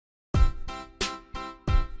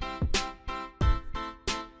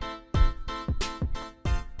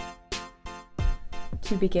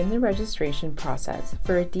To begin the registration process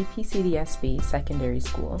for a DPCDSB secondary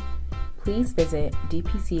school, please visit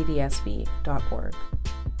dpcdsb.org.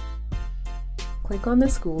 Click on the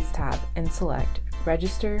Schools tab and select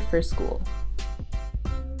Register for School.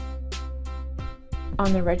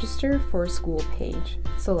 On the Register for School page,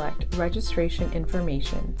 select Registration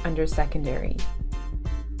Information under Secondary.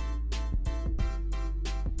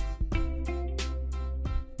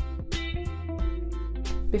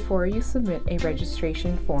 Before you submit a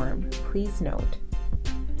registration form, please note,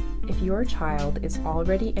 if your child is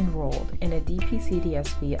already enrolled in a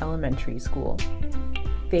DPCDSB elementary school,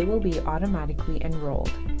 they will be automatically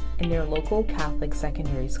enrolled in their local Catholic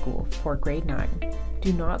secondary school for grade 9.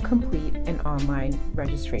 Do not complete an online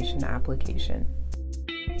registration application.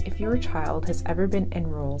 If your child has ever been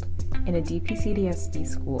enrolled in a DPCDSB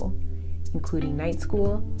school, including night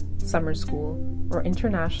school, summer school, or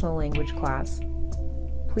international language class,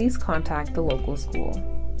 please contact the local school.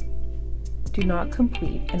 Do not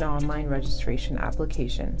complete an online registration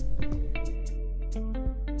application.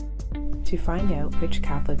 To find out which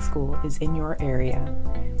Catholic school is in your area,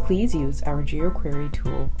 please use our GeoQuery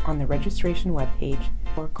tool on the registration webpage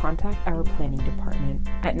or contact our planning department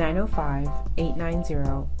at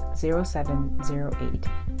 905-890-0708,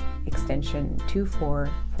 extension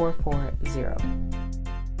 24440.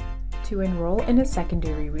 To enroll in a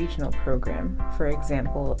secondary regional program, for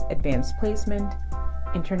example, Advanced Placement,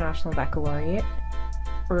 International Baccalaureate,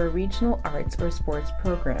 or a regional arts or sports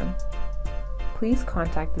program, please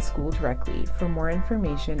contact the school directly for more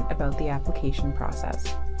information about the application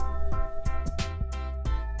process.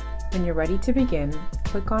 When you're ready to begin,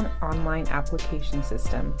 click on Online Application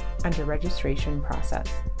System under Registration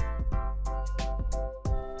Process.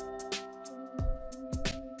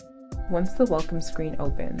 Once the welcome screen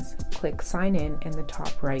opens, click Sign In the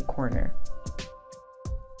top right corner.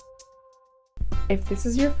 If this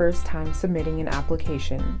is your first time submitting an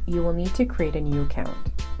application, you will need to create a new account.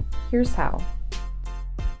 Here's how.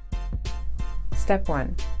 Step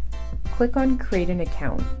 1. Click on Create an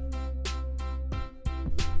Account.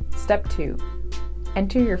 Step 2.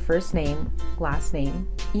 Enter your first name, last name,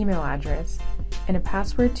 email address, and a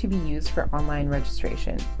password to be used for online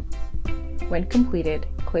registration. When completed,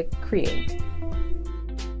 click Create.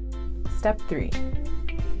 Step 3.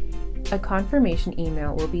 A confirmation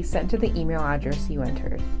email will be sent to the email address you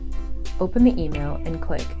entered. Open the email and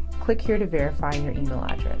click here to verify your email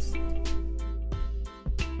address.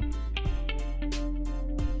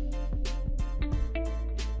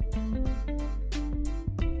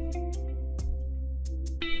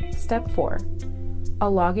 Step 4. A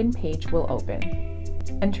login page will open.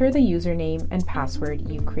 Enter the username and password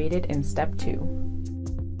you created in Step 2.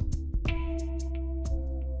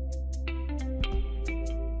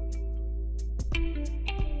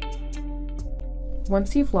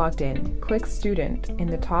 Once you've logged in, click Student in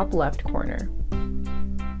the top left corner.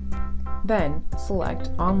 Then,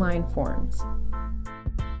 select Online Forms.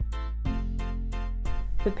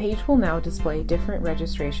 The page will now display different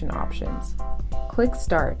registration options. Click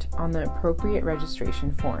Start on the appropriate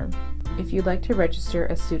registration form. If you'd like to register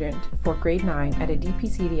a student for grade 9 at a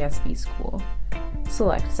DPCDSB school,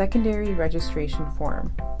 select Secondary Registration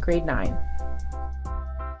Form, grade 9.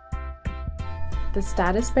 The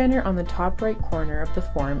status banner on the top right corner of the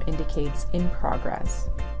form indicates In Progress.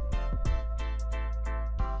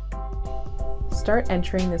 Start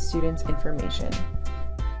entering the student's information.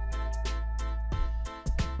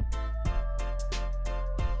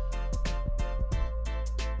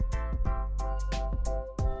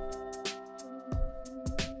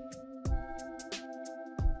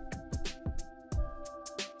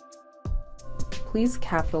 Please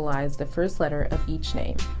capitalize the first letter of each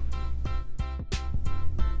name.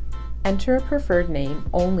 Enter a preferred name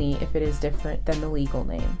only if it is different than the legal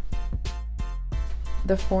name.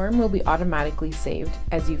 The form will be automatically saved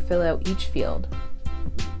as you fill out each field.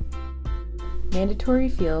 Mandatory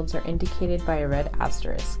fields are indicated by a red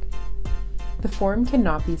asterisk. The form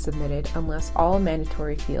cannot be submitted unless all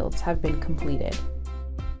mandatory fields have been completed.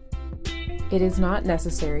 It is not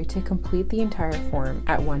necessary to complete the entire form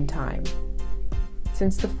at one time.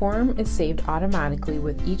 Since the form is saved automatically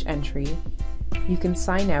with each entry, you can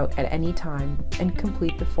sign out at any time and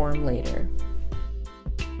complete the form later.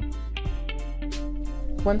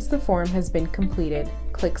 Once the form has been completed,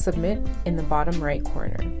 click Submit in the bottom right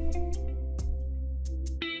corner.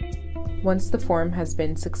 Once the form has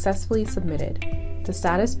been successfully submitted, the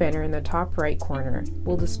status banner in the top right corner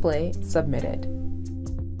will display Submitted.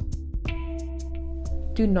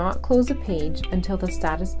 Do not close a page until the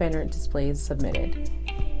status banner displays Submitted.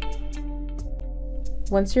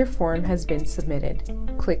 Once your form has been submitted,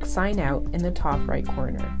 click Sign Out in the top right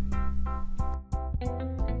corner.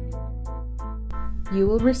 You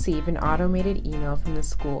will receive an automated email from the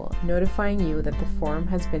school notifying you that the form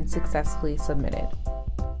has been successfully submitted.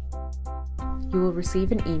 You will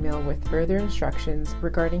receive an email with further instructions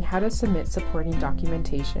regarding how to submit supporting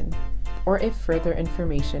documentation, or if further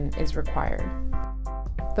information is required.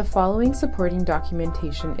 The following supporting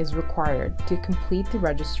documentation is required to complete the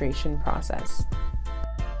registration process: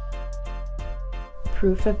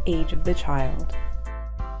 proof of age of the child,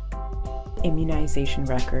 immunization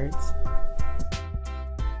records,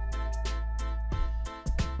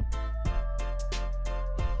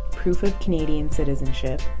 proof of Canadian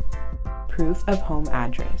citizenship, proof of home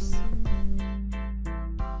address.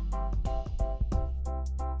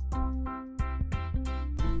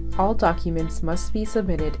 All documents must be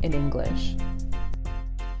submitted in English.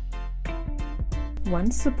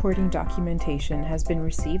 Once supporting documentation has been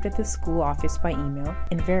received at the school office by email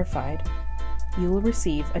and verified, you will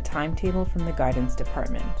receive a timetable from the guidance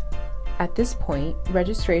department. At this point,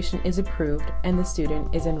 registration is approved and the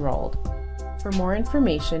student is enrolled. For more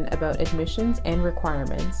information about admissions and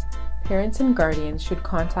requirements, parents and guardians should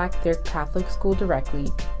contact their Catholic school directly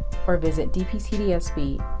or visit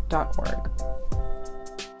dpcdsb.org.